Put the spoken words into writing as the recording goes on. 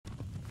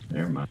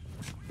Never mind.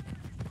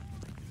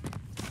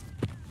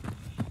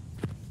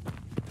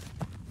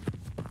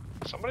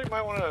 Somebody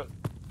might want to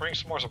bring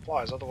some more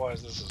supplies,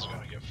 otherwise this is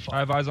gonna get fucked. I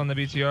have eyes on the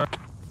BTR.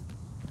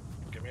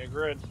 Give me a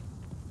grid.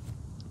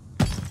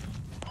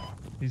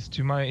 He's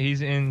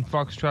in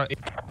Foxtrot 8.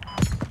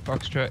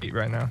 Foxtrot 8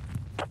 right now.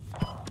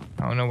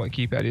 I don't know what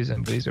keypad he's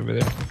in, but he's over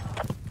there.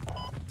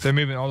 They're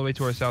moving all the way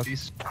to our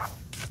southeast.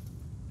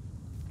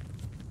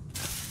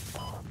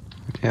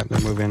 Yeah,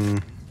 they're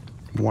moving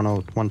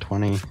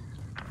 120,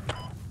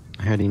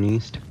 heading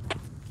east.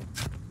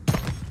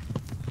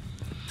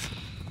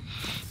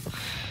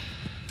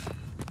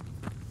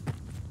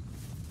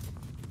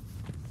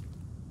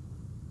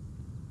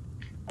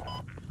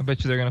 I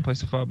bet you they're gonna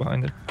place a fire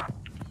behind it.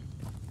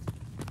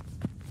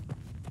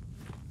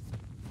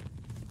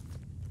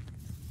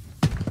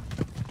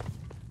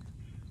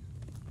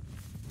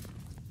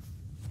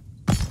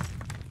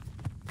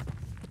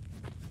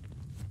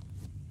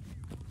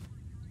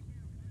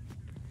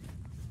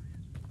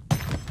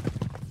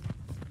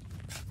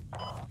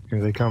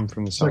 Here they come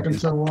from the Second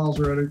southeast. set walls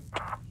ready.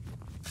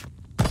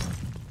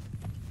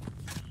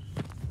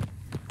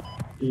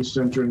 East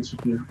entrance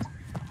if you.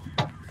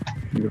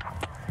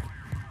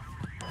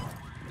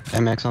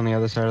 MX on the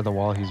other side of the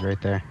wall, he's right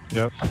there.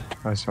 Yep,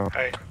 I saw him.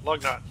 Hey,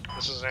 Lugnut,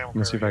 this is an ammo Let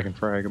me see if I can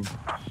frag him.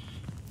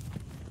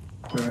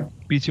 Okay.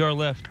 BTR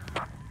left.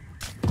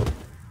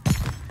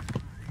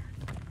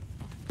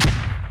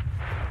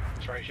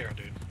 It's right here,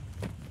 dude.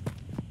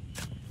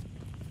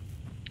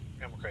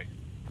 Ammo crate.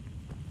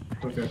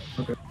 Okay.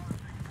 Okay.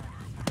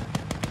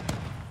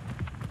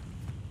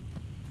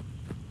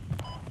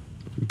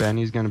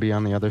 Benny's gonna be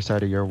on the other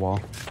side of your wall.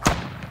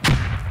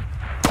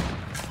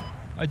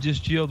 I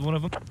just GL'd one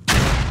of them.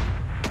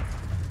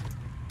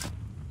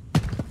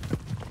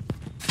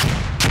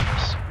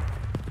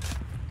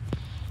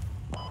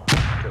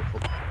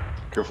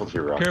 Careful with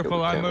your rocket. Careful,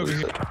 we I'm can't over lose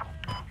here. it.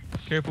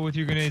 Careful with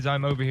your grenades,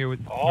 I'm over here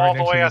with All right the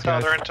next way to at these the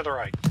guys. other end to the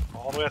right.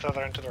 All the way at the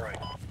other end to the right.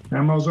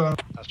 Ammo's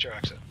up. That's your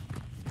exit.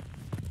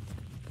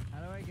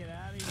 How do I get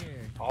out of here?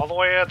 All the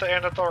way at the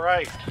end at the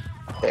right.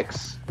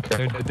 X. They're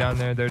Careful. dead down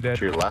there, they're dead.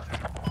 To your left.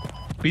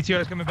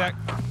 BTR's coming back.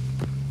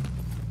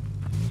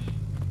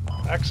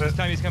 Exit. This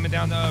time he's coming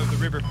down the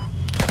river.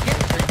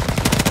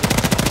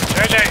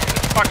 JJ,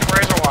 fucking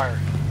razor wire.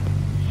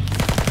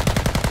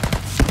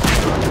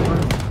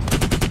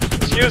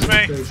 Excuse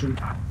me. Station.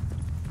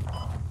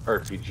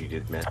 RPG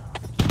did, man.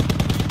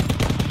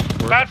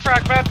 Bad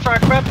frag, bad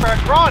frag, bad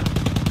frag, run!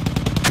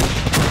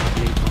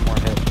 Need one more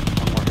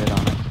hit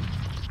on it.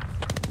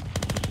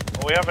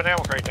 Well, we have an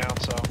ammo crate down,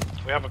 so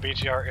we have a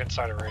BTR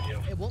inside a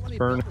radio. It won't let me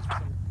Burn. build this for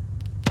some-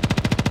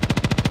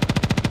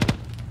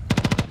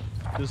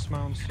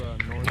 Dismounts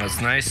north.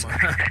 That's nice. Of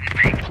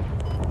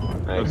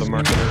Nice. the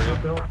market area.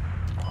 Bill.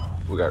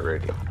 We got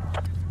radio.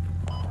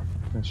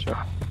 Nice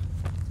shot.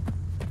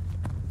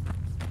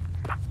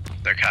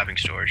 They're capping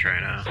storage right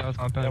now. South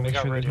compound, Yeah, we make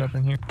got sure there's radio.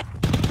 nothing here.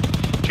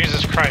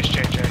 Jesus Christ,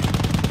 JJ.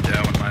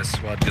 Yeah, when my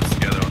squad gets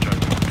together, I'll try to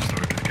go to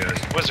storage with you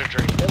guys.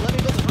 Wizardry. It let me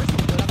build the first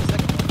one, but not the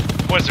second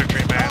one.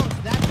 Wizardry, man. Oh,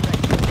 that's the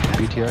next one. That's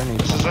BTR fine.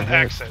 needs This is one an more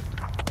hit. exit.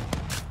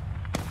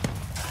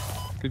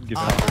 Good give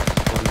Uh, out.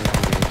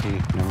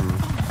 Never mind.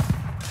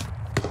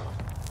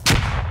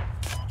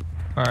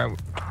 Alright.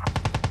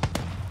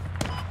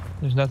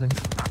 There's nothing.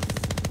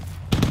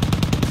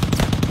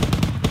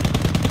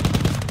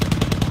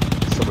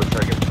 Someone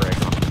try to get frag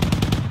on.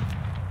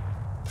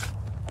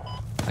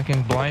 I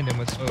can blind him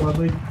with smoke.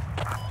 Wadley,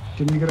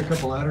 can you get a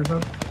couple ladders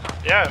up?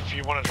 Yeah, if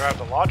you want to drive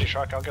the Logi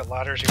truck, I'll get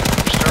ladders. You can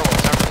put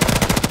stairwells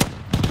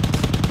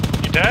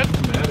everywhere. You dead?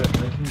 I'm at it.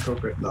 I can go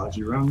get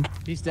Logi run.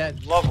 He's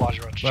dead. Love Logi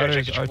runs. JJ, Ladders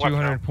get your are weapon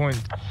 200 out.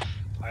 points.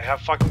 I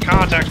have fucking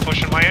contacts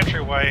pushing my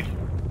entryway.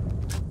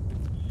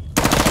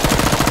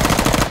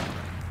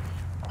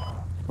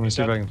 Let me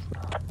see if I can.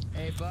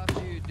 Hey, buff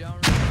dude, don't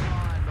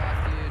respawn,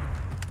 buff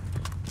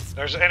dude.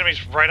 There's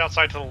enemies right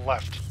outside to the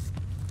left.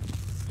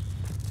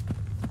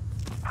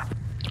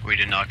 We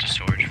did knock to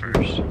storage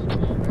first.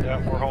 Yeah,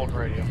 we're holding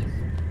radio.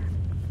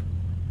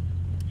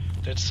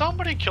 Did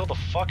somebody kill the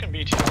fucking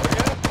BTR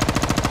yet?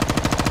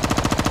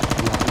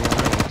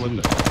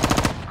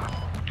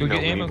 Go No,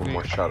 get we ammo need one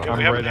more crate. shot Yeah, on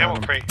we him. have right an ammo on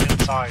him. crate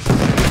inside.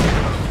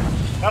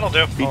 That'll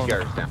do.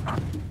 BTR's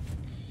down.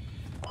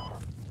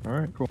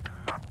 Alright, cool.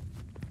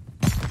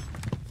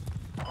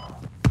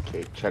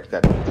 Okay, check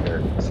that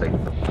BTR. It's like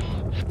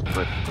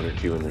one or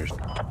two and there's.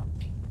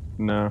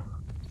 No,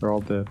 they're all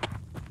dead.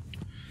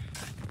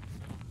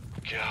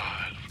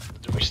 God.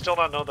 Do we still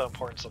not know the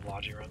importance of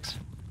Logi runs?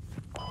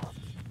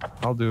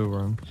 I'll do a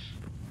run.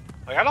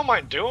 Like, I don't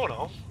mind doing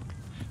them.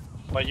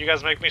 But you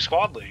guys make me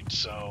squad lead,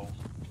 so...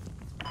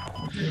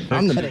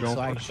 I'm the Keep medic, going.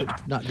 so I should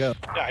not go.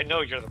 Yeah, I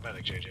know you're the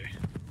medic, JJ.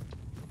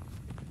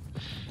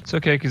 It's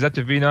okay, because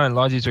after V9,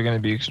 Logis are going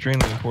to be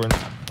extremely important.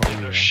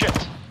 No shit.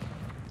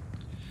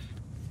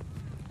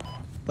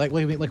 Like, what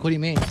do you mean? Like, what do you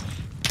mean? Like,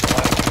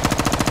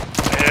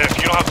 if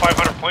you don't have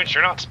 500 points,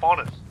 you're not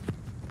spawning.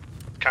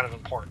 Kind of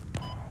important.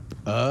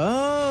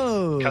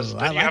 Oh, Because I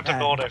then you like have to that.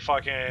 build a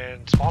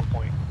fucking spawn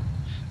point.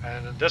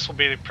 And this will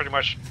be pretty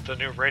much the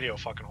new radio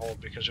fucking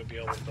hold because you'll be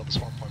able to build a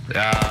spawn point.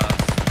 Yeah.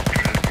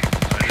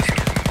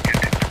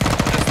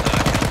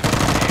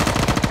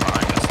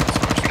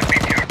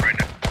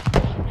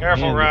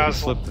 Careful, Man,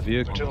 Raz. flip the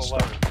vehicle. To the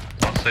left.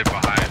 Don't stay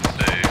behind,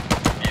 stay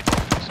east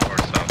or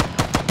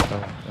south.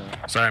 Oh,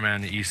 yeah. Sorry,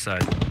 man, the east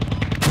side.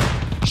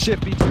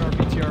 Shit,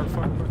 BTR,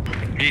 fuck.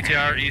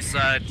 BTR, east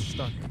side.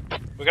 Stuck.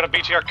 We got a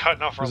BTR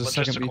cutting off our There's a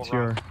second logistical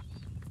run. BTR.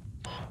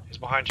 He's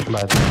behind you.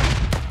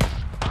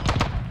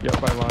 Yep,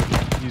 by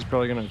logic. He's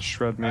probably gonna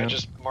shred me I up.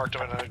 just marked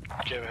him and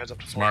I gave a heads up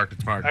to It's marked,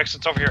 it's marked.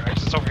 Exit's over here,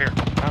 exit's over here.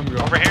 I'm going.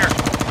 Over here.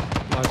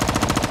 Logic.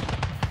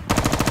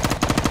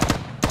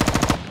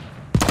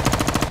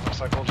 Looks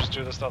like we'll just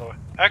do this the other way.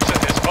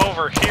 Exit is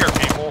over here,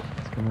 people.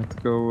 Gonna have to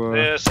go,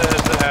 This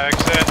is the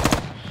exit.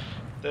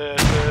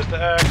 This is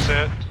the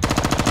exit.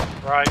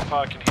 Right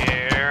fucking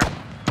here.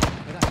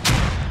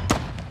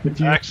 If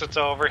you, Exit's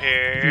over if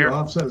you here.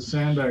 offset the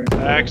sandbag,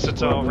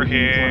 Exit's over you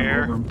can climb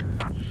here. over 'em.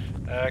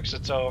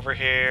 Exit's over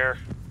here.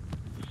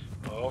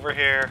 Over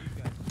here.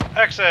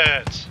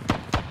 Exit!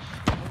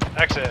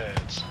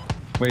 Exit!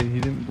 wait, he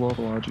didn't blow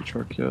the logic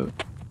truck yet.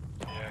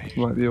 Yeah,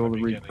 He might be able to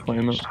getting reclaim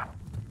it. engaged.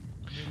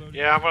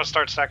 Yeah, I'm gonna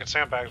start stacking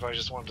sandbags, but I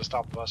just wanted to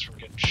stop us from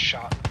getting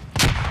shot.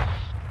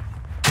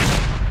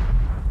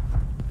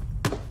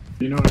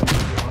 You know what I mean?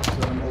 If you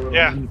offset them a little,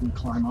 Yeah. then you can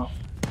climb up.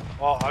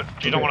 Well,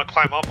 you don't want to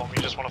climb up them,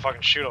 you just want to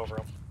fucking shoot over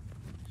them.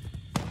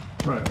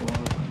 Right, well,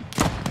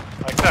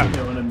 Like you that.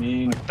 know what I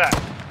mean. Like that.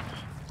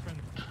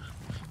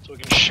 So we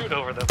can shoot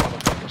over them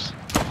motherfuckers.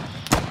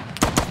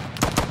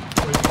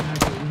 But you can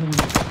actually, even when you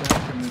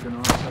stack them, you can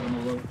offset them a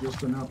little,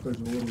 just enough, there's a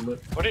little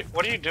lip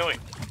What are you doing?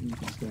 you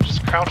can stack.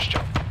 Just crouch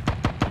jump.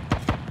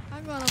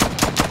 I'm gonna.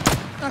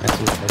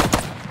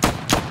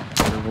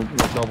 We'll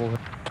double it.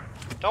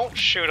 Don't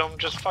shoot them,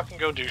 just fucking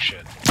go do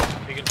shit.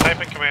 You can type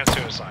in command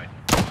suicide.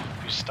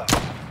 If you stuck.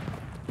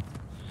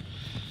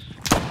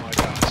 Oh my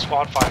god,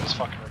 squad 5 is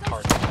fucking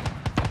retarded.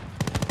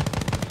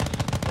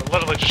 They're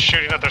literally just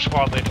shooting at their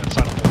squad leader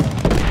inside of the wall.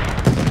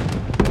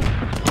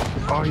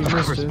 Oh, you Of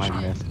missed course it.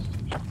 mine missed.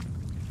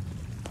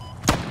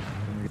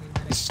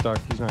 He's stuck.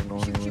 He's not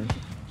going anywhere.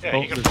 Yeah,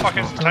 Oh, you can there's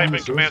fucking just type in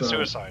one. command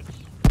Suicide.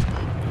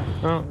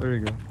 suicide. Oh, there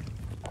you go.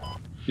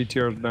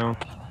 BTR's down.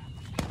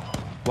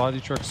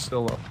 Logi truck's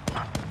still up.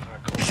 Alright,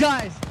 cool.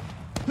 Guys,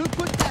 who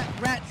put that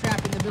rat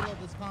trap in the middle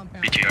of this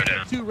compound? BTR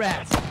down. 2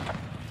 rats.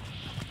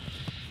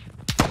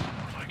 Oh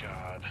my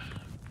god.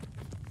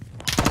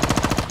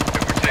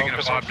 We're taking a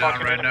Focus on fob down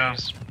fucking right now.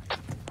 enemies.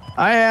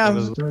 I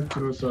am. Start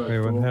suicide. Wait,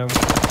 what cool. happened?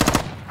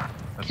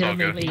 That's all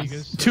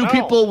good. 2 No.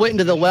 people went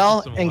into the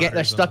well and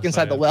they're stuck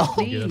inside the well.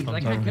 Please,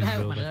 like I could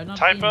have one. I'm not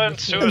Type being in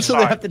this And so they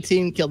suicide. have to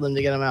team kill them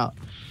to get them out.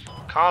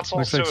 Console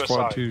Looks like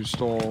Squad suicide. 2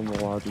 stole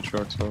the Logi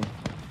truck, so.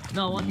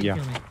 No, I want you Yeah.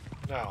 to kill me.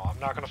 No, I'm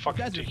not gonna You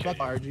fucking guys are DK you.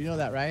 fucktards, you know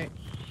that, right?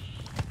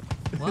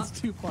 What? It's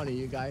too funny,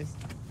 you guys.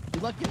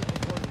 You're lucky I'm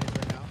recording this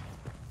right now.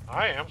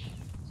 I am.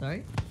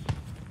 Sorry?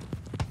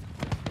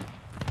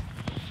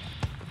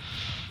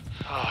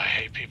 Oh, I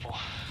hate people.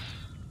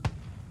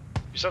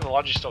 You said the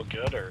Logi's still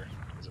good, or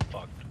is it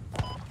fucked?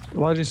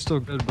 Logi's still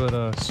good,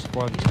 but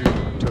Squad 2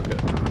 took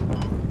it.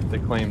 They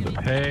claimed it.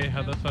 Hey,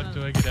 how the fuck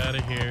do I get out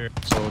of here?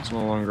 So it's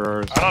no longer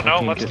ours. I don't know,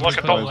 can't let's get look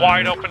at the supplies in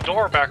wide there. open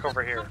door back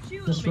over here.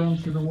 Just run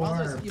through the You might as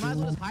wire. well- you might as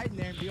well just hide in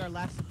there and be our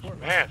last support.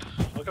 Man,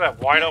 look at that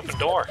wide open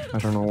door. I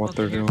don't know what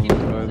they're doing with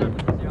it either.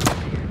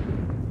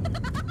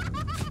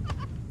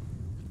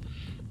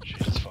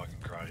 Jesus fucking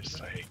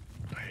Christ, I hate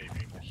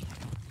people.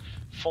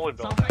 Fully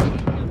built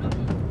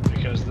that,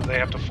 because they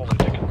have to fully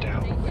dig it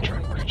down when they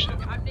try to reach it.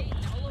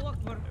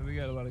 We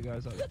got a lot of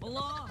guys out there.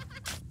 Allah!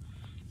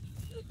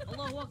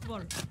 Allahu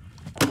Akbar!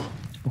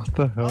 What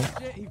the hell? Oh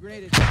shit, he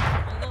graded.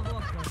 Allahu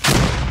Akbar!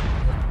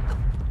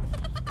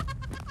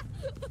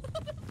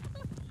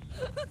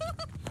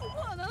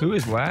 Who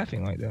is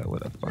laughing like that?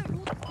 What a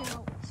fucking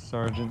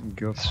Sergeant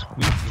Ghost.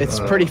 It's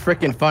pretty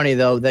freaking funny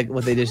though, that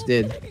what they just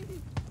did.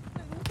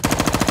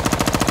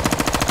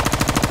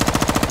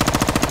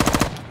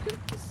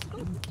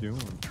 Doing?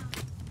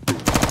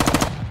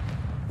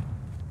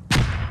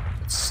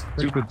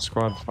 Stupid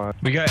Squad 5.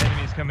 We got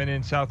enemies coming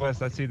in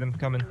southwest. I see them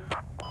coming.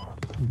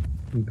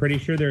 I'm pretty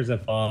sure there's a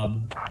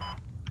fob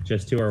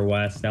just to our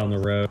west down the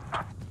road.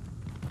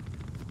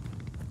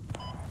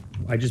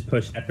 I just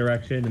pushed that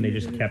direction and they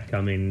just kept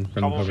coming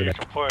from Couple of over you there.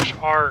 can push.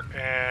 Art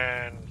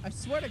and I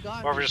swear to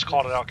God. Whoever just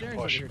called it out can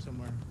there's push. over here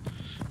somewhere.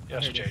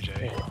 yes, There it is.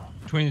 JJ.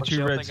 Between the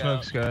two red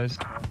smokes, guys.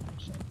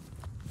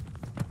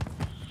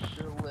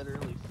 You're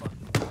literally fucking.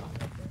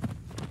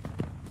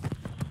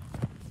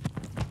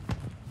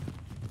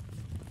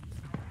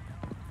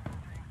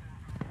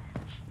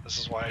 This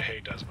is why I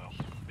hate Desmo,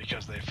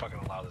 because they fucking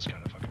allow this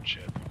kind of fucking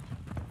shit.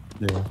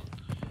 Yeah.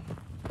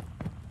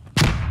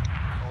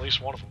 At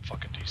least one of them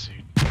fucking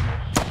DC'd.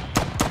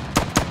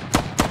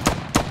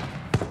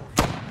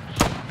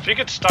 If he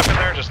gets stuck in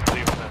there, just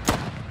leave him in there.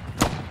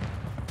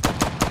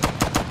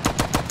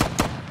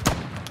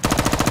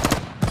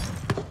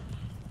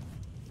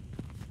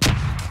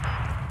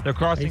 They're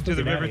crossing Hey, to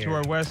the get river outta to here.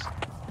 our west.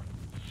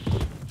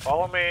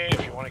 Follow me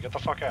if you want to get the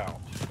fuck out.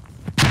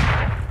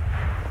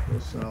 Go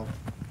south.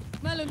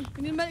 Melon,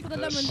 we need medical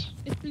lemon. This-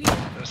 It's bleeding.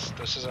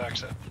 This is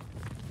exit.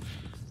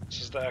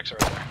 This is the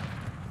exit right there.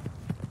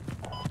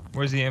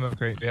 Where's the ammo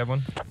crate? Do you have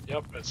one?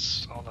 Yep,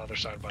 it's on the other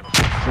side by the.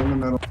 It's in the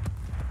middle.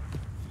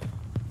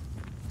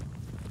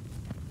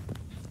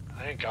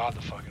 Thank God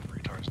the fucking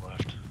retards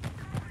left.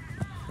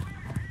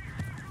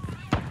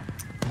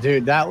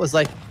 Dude, that was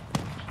like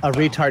a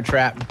retard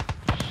trap.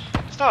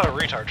 It's not a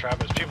retard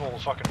trap. It's people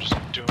fucking just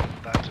doing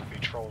that to be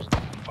trolls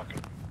and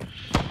fucking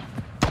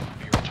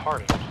be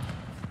retarded.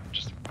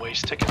 Just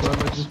waste tickets.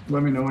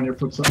 Let me know when you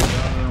put something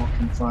down and I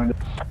can find it.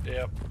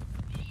 Yep.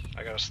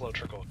 I got a slow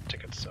trickle of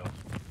tickets, so.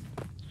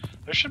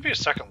 There should be a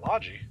second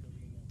logi.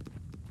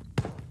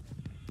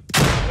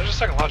 There's a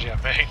second logi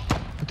at Main.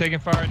 We're taking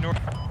fire north.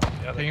 Yeah,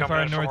 they're Taking coming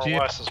fire in from north our G.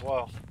 west as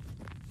well.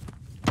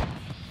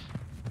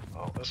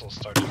 Oh, this will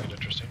start to get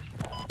interesting.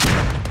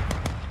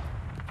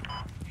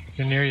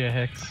 You're near you,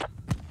 Hicks.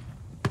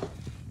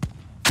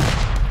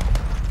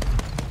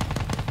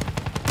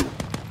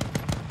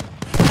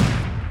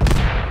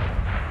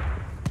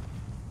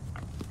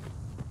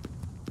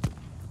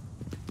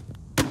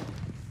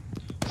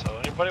 So,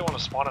 anybody want to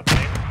spawn at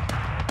Main?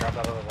 Grab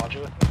that other logi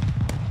with me?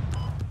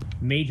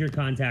 Major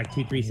contact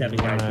 237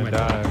 guys. When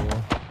I die,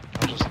 well,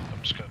 I'm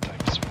just gonna take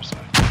the suicide.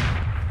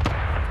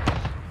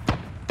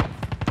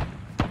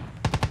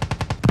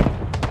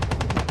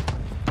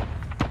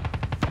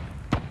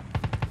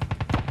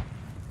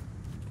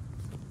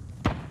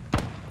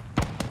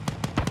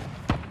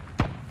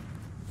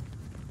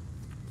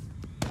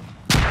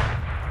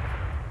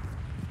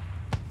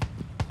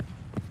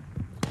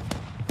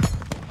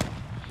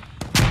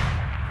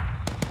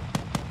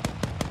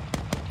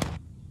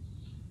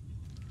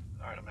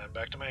 Alright, I'm heading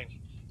back to Main.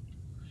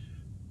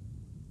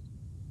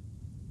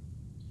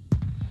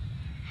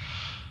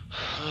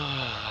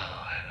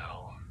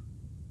 Hell.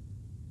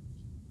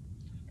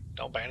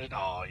 Don't ban it.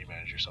 Oh, you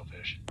manage yourself,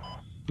 Fish.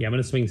 Yeah, I'm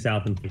gonna swing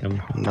south and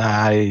come.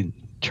 I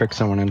tricked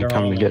someone into They're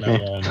all coming to on get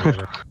that wall me. in the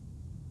river.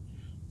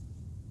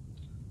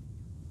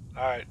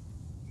 Alright,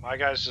 my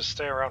guys just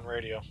stay around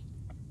radio.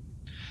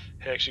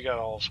 Hicks, you got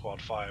all of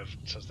squad 5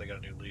 since they got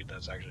a new lead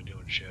that's actually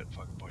doing shit,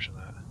 fucking pushing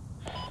that.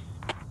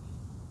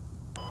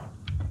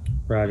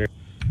 Roger.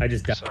 I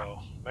just died. So,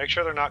 make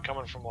sure they're not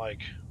coming from like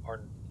our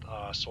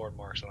sword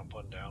marks that I'm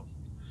putting down.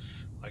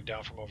 Like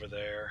down from over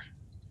there,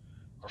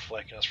 or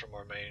flanking us from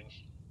our main.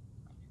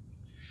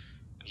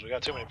 Because we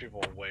got too many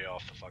people way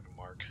off the fucking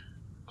mark,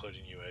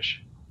 including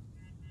you-ish.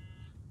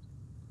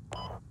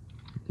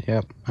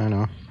 Yep, I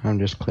know. I'm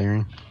just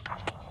clearing.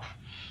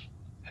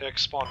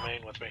 Hicks, spawn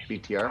main with me.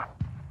 BTR.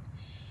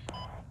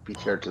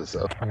 BTR to the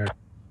south.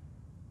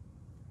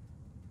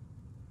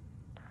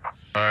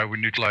 Alright, we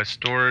neutralized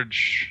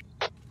storage.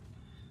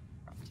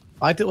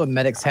 I liked it when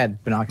medics had Is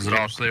binoculars. it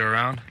all clear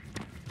around?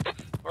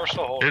 We're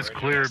still holding It's radio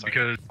clear last time.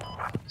 because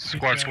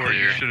Squad 4,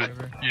 you should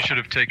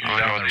have taken me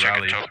down the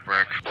rally.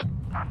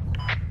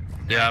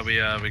 Yeah, we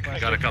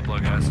got a couple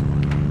of guys.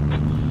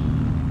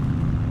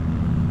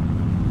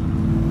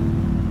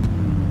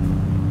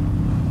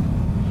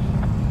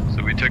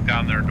 So we took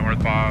down their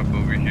north bob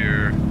over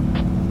here.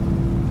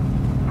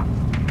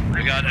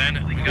 We got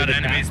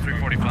enemies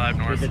 345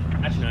 north. Did the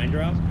Dash 9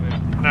 drop?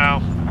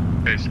 No,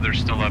 Okay, so they're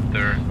still up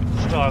there.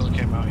 still hasn't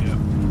came out yet.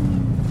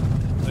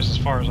 At least as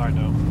far as I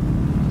know.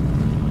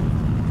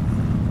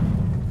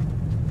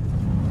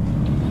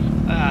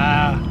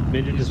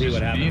 Midget to see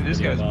what happens. This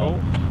guy's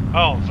cold.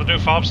 Oh, the new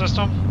fob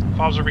system?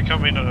 Fobs are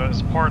becoming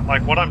as important,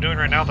 like what I'm doing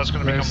right now, that's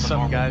going to become there's the some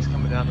normal. guys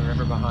coming down the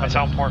river behind. That's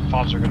how important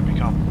fobs are going to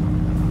become.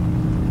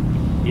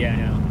 Yeah, I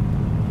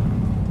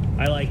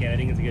know. I like it. I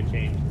think it's a good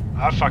change.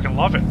 I fucking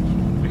love it.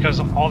 Because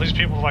all these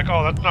people are like,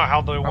 oh, that's not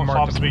how they want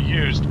fobs to be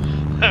used.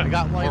 I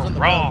got one. He's We're on the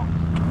wrong.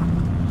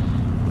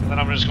 And then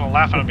I'm just going to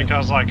laugh at it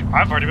because, like,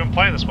 I've already been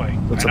playing this way. I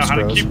know how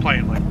to keep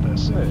playing like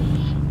this.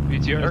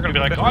 BTR. They're going to be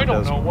like, I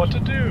don't know what to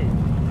do.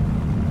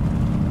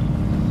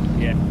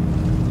 Yeah.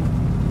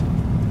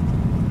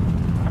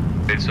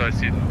 Okay, so I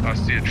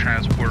see a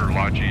transporter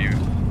logi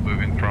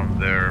moving from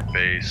their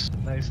base.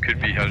 Nice. Could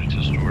be headed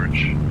to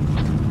storage.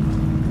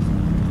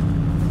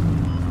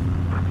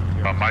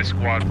 My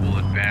squad will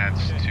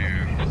advance to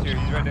He's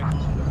right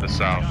there. the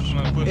south.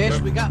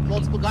 Ish, we got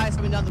multiple guys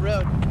coming down the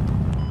road.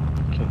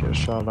 Can't get a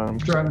shot on him.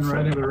 Driving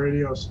right into the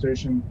radio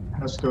station,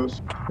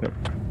 Escos.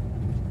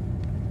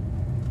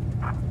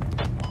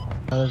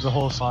 There's a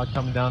whole squad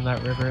coming down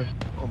that river.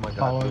 Oh my god.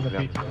 Following the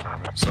moving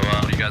PTO. up. So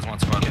you guys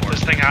want squad Get 4?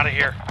 this thing out of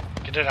here.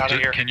 Get it out of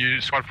here. Can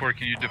you, squad 4,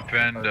 can you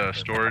defend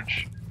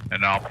storage?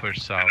 And I'll push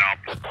south.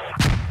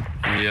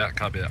 Yeah,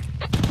 copy that.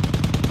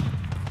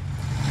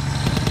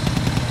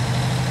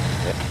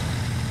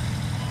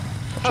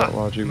 Watch out,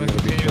 Logi. We're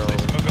gonna be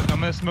I'm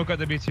gonna smoke out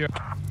the BTR.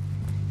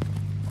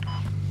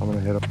 I'm gonna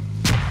hit him.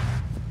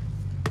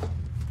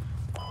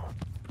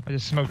 I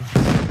just smoked.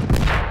 He's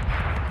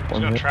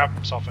One going to hit. trap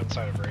himself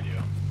inside of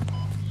radio.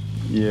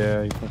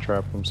 Yeah, he's gonna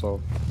trap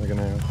himself like an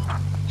ant.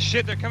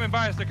 Shit, they're coming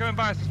by us. They're coming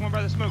by us. There's one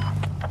by the smoke.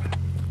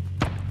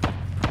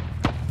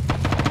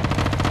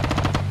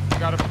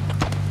 Got him.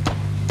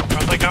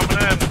 Friendly coming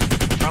in.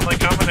 Friendly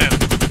coming in.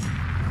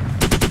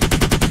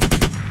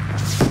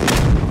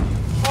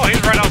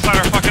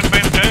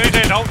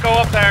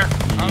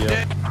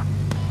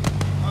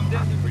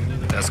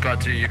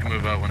 Squad 2, you can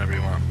move out whenever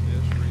you want.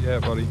 Yeah,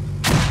 buddy.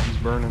 He's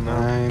burning now.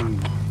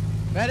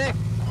 Medic!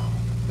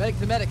 Medic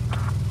to medic.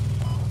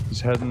 He's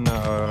heading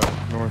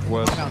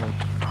northwest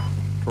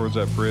towards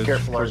that bridge.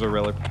 Careful, towards a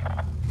relic.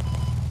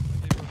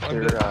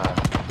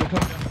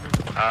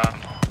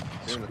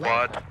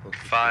 Squad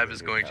 5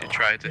 is going to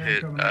try to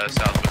hit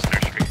southwest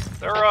nursery.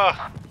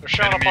 They're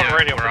showing up on the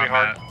radio pretty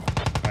hard.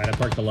 Alright, I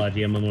parked the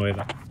Logi. I'm on my way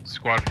back.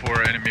 Squad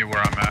 4, enemy where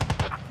I'm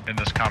at. In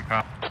this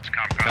compound.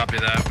 Copy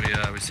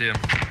that. We see him.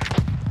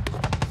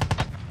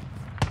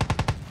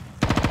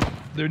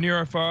 They're near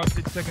our fob. It's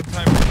the second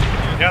time.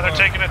 Yeah, they're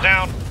taking it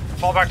down.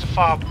 Fall back to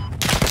fob.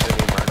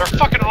 They're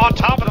fucking on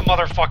top of the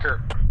motherfucker.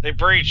 They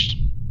breached.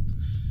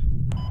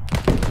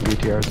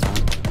 BTR's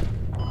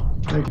down.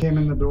 They came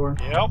in the door.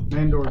 Yep.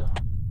 Main door.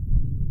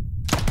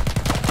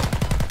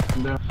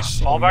 Down.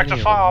 Fall back to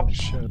fob.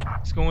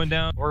 It's going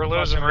down. We're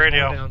losing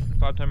radio. The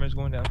fob timer is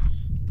going down.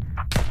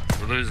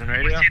 We're losing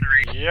radio?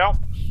 Yep.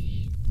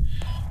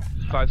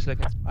 5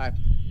 seconds. Alright.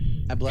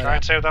 I bled Try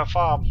and save that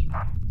fob.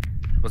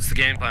 What's the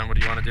game plan? What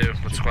do you want to do?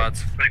 What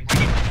squads?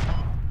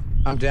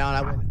 I'm down.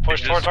 I win.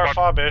 Push towards our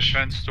fob-ish.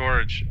 Defend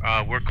storage.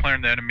 We're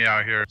clearing the enemy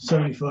out here.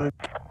 75.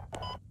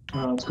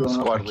 Let's go.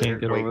 Squad can't leader,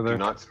 get wait, over there. do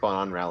not spawn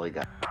on rally,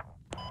 guy.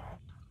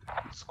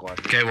 Squad.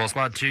 Okay, well,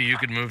 Squad 2, you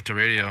could move to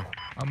radio.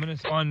 I'm gonna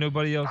spawn.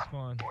 Nobody else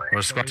spawn.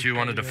 Or Squad 2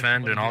 want to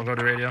defend and I'll go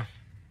to radio.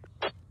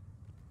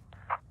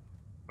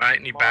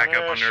 Might need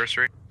backup on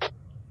nursery. Back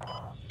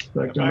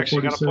down to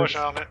Actually gotta 46. push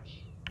on it.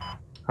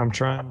 I'm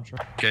trying.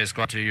 Okay,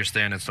 Squad 2, you're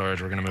staying in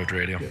storage. We're gonna move to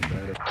radio.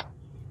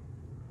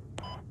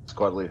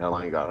 Squad lead, how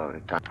long you got on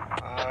it? Time.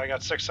 I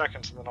got 6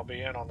 seconds and then I'll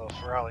be in on the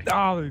rally.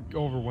 Oh, they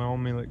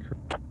overwhelmed me like.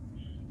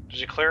 Did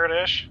you clear it,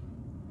 Ish?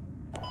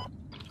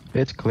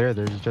 It's clear.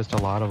 There's just a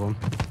lot of them.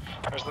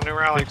 There's the new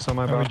rally. Takes on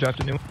my Oh, we back. dropped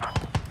a new one.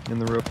 In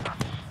the rope.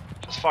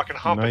 Just fucking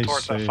hump it Nice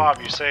towards that save. fob.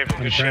 You saved it.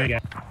 I'm Good trying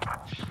shit. to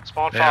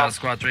Spawn Yeah, fob.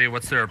 Squad 3,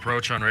 what's their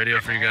approach on radio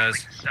for you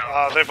guys?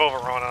 They've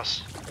overrun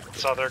us.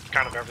 So they're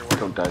kind of everywhere.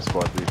 Don't die,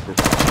 squad lead.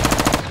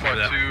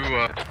 Squad 2,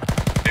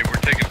 hey, we're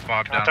taking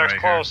fob down Contact's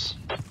right close.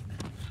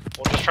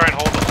 We'll just try and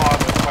hold the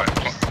fob and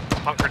fucking just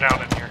hunker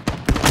down in here.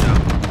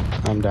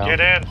 I'm down. Get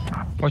in.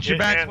 Watch your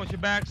Get backs. in. Watch your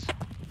backs.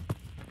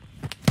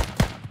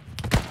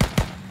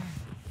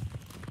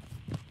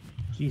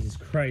 Jesus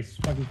Christ.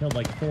 Fucking killed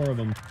like 4 of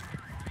them.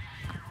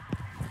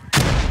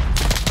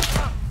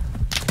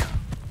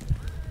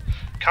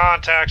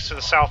 Contacts to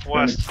the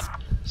southwest.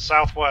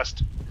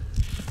 Southwest.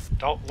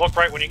 Don't look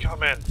right when you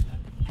come in.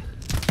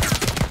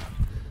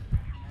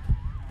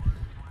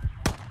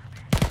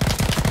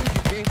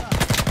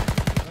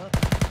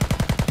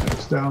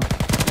 It's down.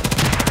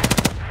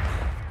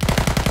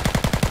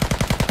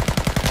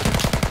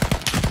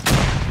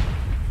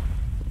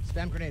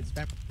 Spam grenades.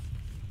 Spam.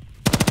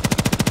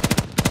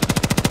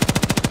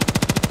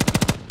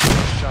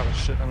 Shot a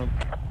shit on him.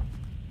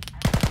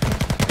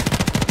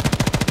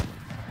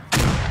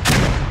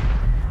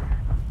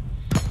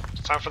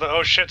 It's time for the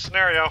oh shit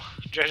scenario.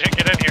 JJ,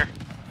 get in here.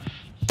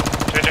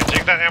 JJ,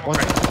 dig that ammo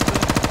crate.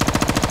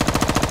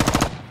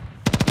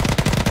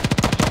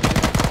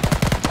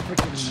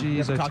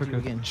 Jeez, I took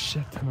a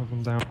shit ton of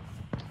them down.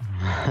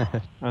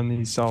 On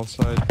the south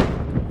side.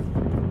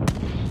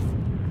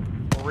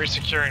 We're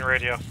resecuring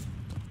radio.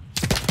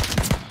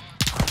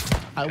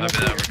 I Copy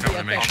that, we're coming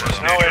to make sure.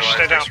 No, Ish,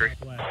 stay down.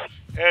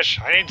 Ish,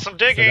 I need some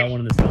So I got digging one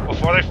in the south.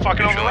 before they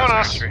fucking overrun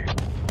us. Feel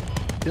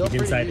free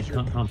to Inside use the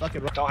your hump.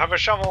 fucking Don't have a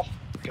shovel.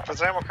 Get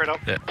this ammo crate up.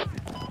 Yeah,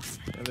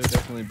 they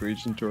definitely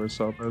breached into our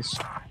southwest.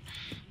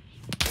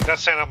 Get that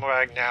sand ammo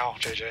bag now,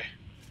 JJ.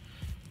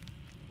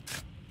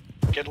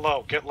 Get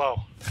low, get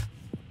low.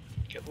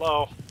 Get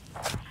low.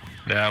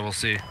 Yeah, we'll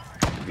see.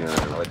 We're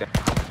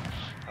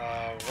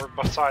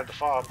beside the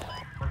fob.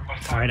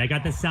 Alright, I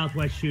got the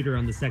southwest shooter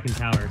on the second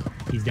tower.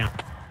 He's down.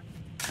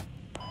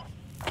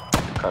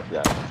 Copy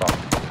that.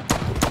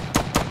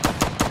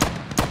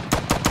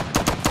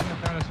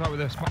 Found a spot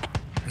with a spot.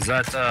 Is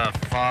that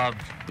fob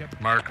Yep.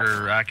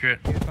 marker accurate?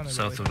 Yeah, found it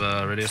South really.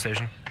 of radio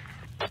station?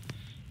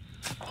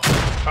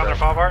 Found their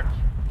fob art?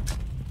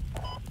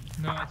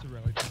 No, it's a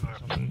relic.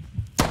 Something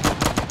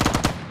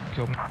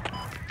killed me.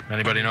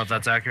 Anybody know if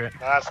that's accurate?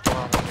 That's the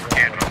wrong one.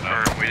 Can't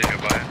confirm, we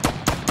didn't go by it.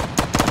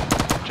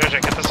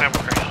 JJ, get this ammo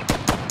crate.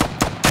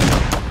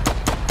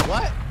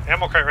 What?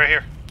 Ammo crate right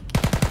here.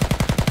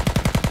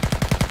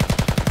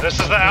 This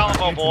is the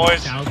Alamo,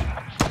 boys. South.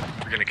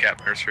 We're gonna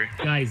cap nursery.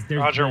 Guys,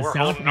 there's Roger, the we're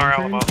south holding our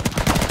Alamo. entrance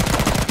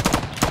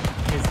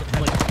is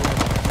like 4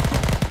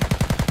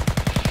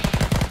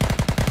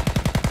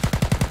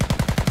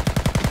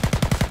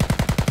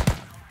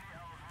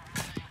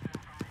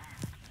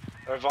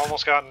 They've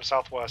almost gotten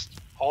southwest.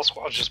 All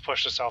squads just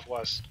push to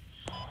southwest.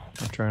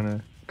 I'm trying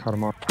to cut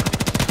them off.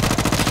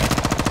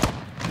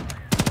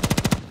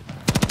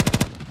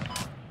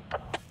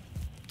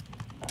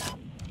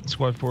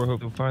 Squad 4,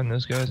 hope you'll find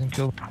those guys and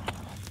kill them.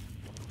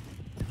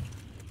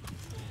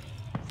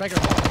 Okay.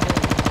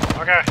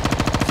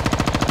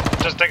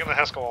 Just digging the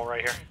Hesco wall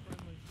right here.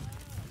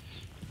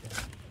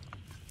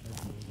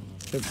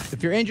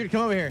 If you're injured,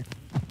 come over here.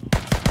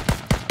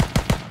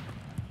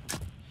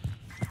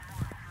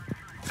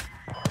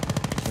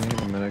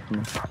 medic.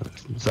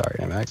 Sorry,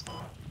 MX.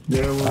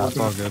 Yeah, we're That's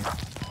all good.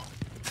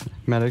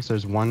 Medics,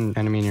 there's one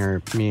enemy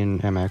near me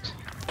and MX.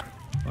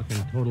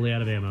 Fucking totally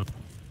out of ammo.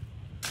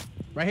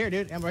 Right here,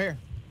 dude. Ammo right here.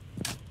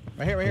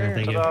 Right here, right Yeah, here.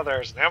 thank you. Ta-da,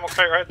 there's an ammo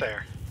crate right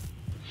there.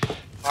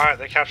 Alright,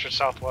 they captured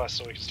southwest,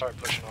 so we can start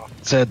pushing off.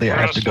 Sadly, We're I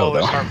gonna have to go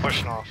slowly though. start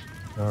pushing off.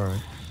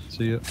 Alright.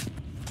 See ya.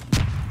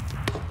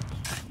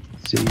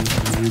 See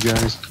you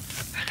guys.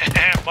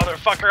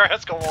 Motherfucker,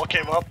 Eskimo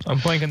came up. I'm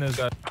flanking those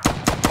guys.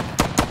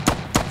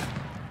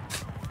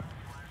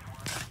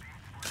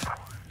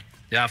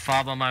 Yeah,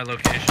 fob on my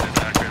location is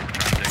accurate. I'm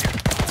trying to dig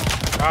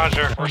it.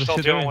 Roger, we're Oh, still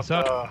shit, dealing they're with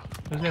inside.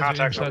 the Those guys are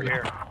contacts inside over the-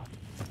 here.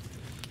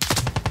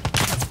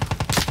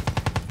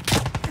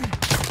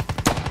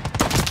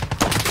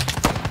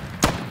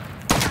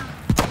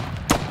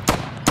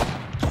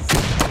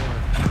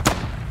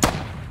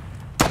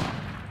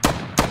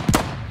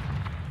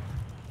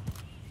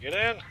 Get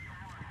in!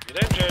 Get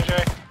in,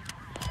 JJ!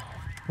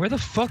 Where the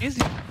fuck is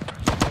he?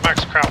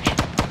 Max, crouch.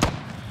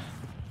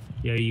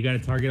 Yeah, you got a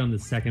target on the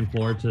second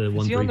floor to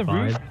Is he on the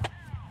 135.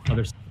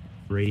 Other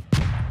 3.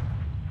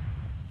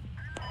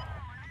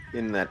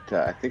 In that,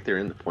 I think they're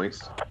in the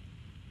points.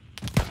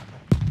 Yeah,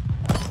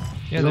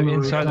 He's they're on the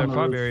roof, inside on their the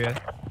fob roof.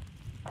 area.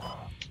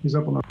 He's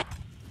up on the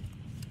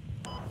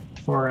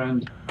far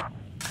end.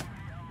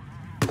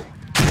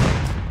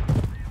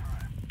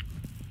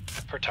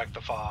 Protect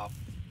the fob.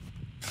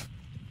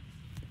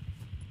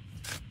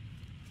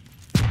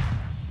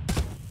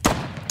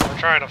 We're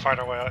trying to find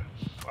our way out.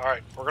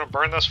 Alright, we're gonna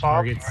burn this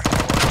fob. Targets.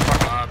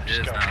 Fob is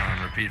Just go.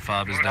 down. Repeat,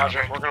 fob is down.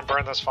 Roger, we're gonna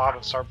burn this fob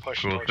and start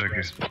pushing Cool, towards you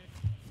thank guys.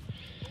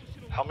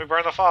 Help me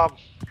burn the fob.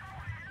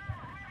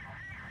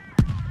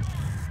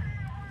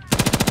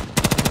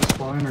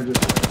 Spawn or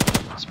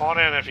just. Spawn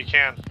in if you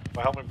can,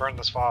 but help me burn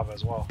this fob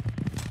as well.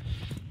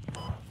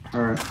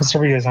 Alright. What's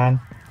everybody guys on?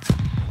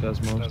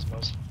 Desmos.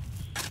 Desmos.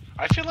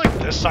 I feel like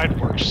this side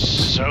works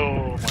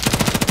so much better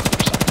than the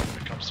other side when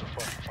it comes to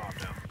putting the fob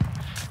down.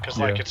 Because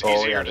like it's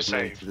easier to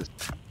save.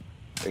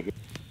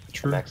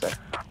 True. Backside.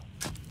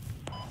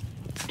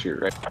 To your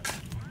right.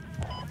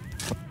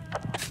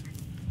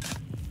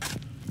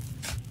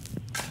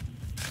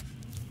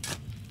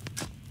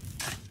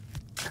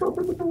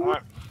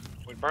 Alright,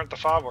 we burnt the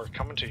fob, we're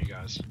coming to you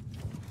guys.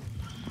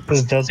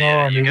 Is Desmo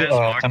Yeah, on you new guys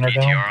marked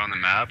Thunderdome? PTR on the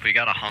map. We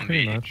got a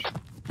Pretty Humvee much.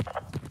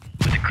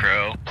 with a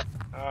crow.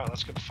 Alright,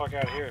 let's get the fuck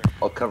out of here.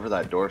 I'll cover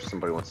that door if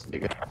somebody wants to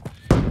dig it.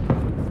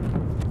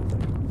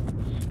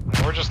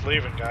 We're just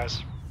leaving,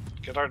 guys.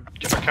 Get our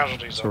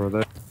casualties So are up. they.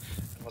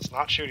 And let's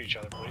not shoot each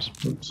other, please.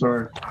 Oops,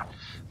 sorry.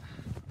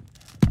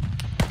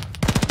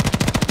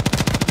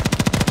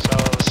 So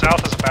the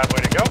south is a bad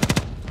way to go.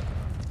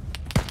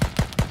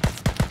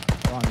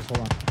 Hold on, just hold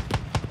on.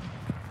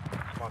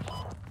 Come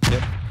on.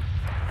 Yep.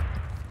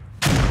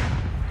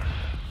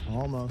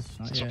 Almost.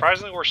 Not yet.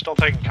 Surprisingly, we're still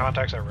taking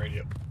contacts at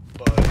radio,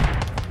 but we're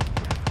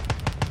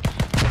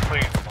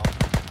cleaning them up.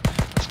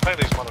 Let's clean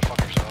these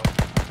motherfuckers up.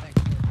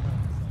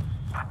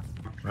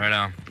 Right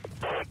on.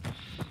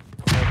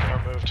 Making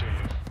our move to you.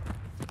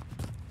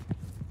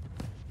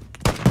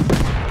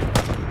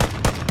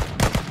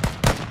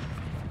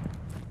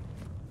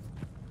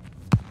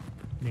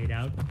 Nade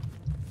out.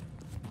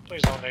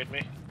 Please don't nade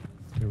me.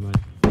 Never mind.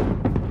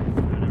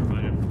 No, never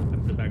mind. I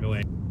put it back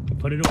away.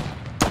 Put it away.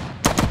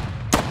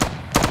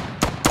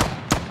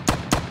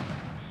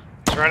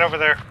 He's right over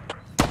there.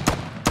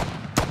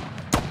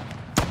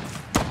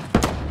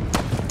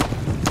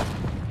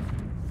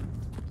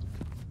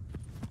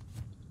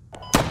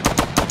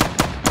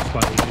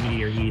 Spot leaving to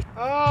your east.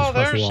 Oh, Just across the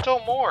there's wall.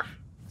 still more.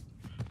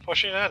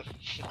 Pushing in.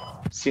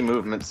 See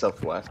movement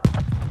southwest.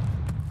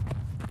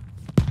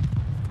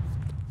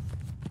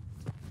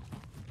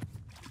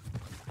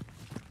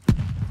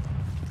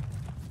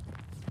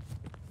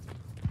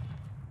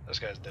 This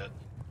guy's dead.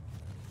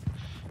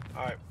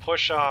 Alright,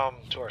 push to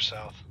our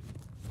south.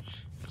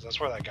 Because that's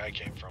where that guy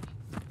came from.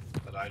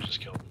 That I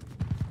just killed.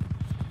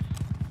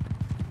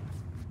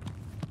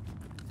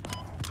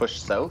 Push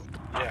south.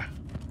 Yeah.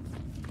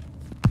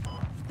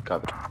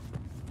 Copy.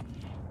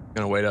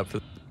 Gonna wait up for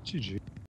GG.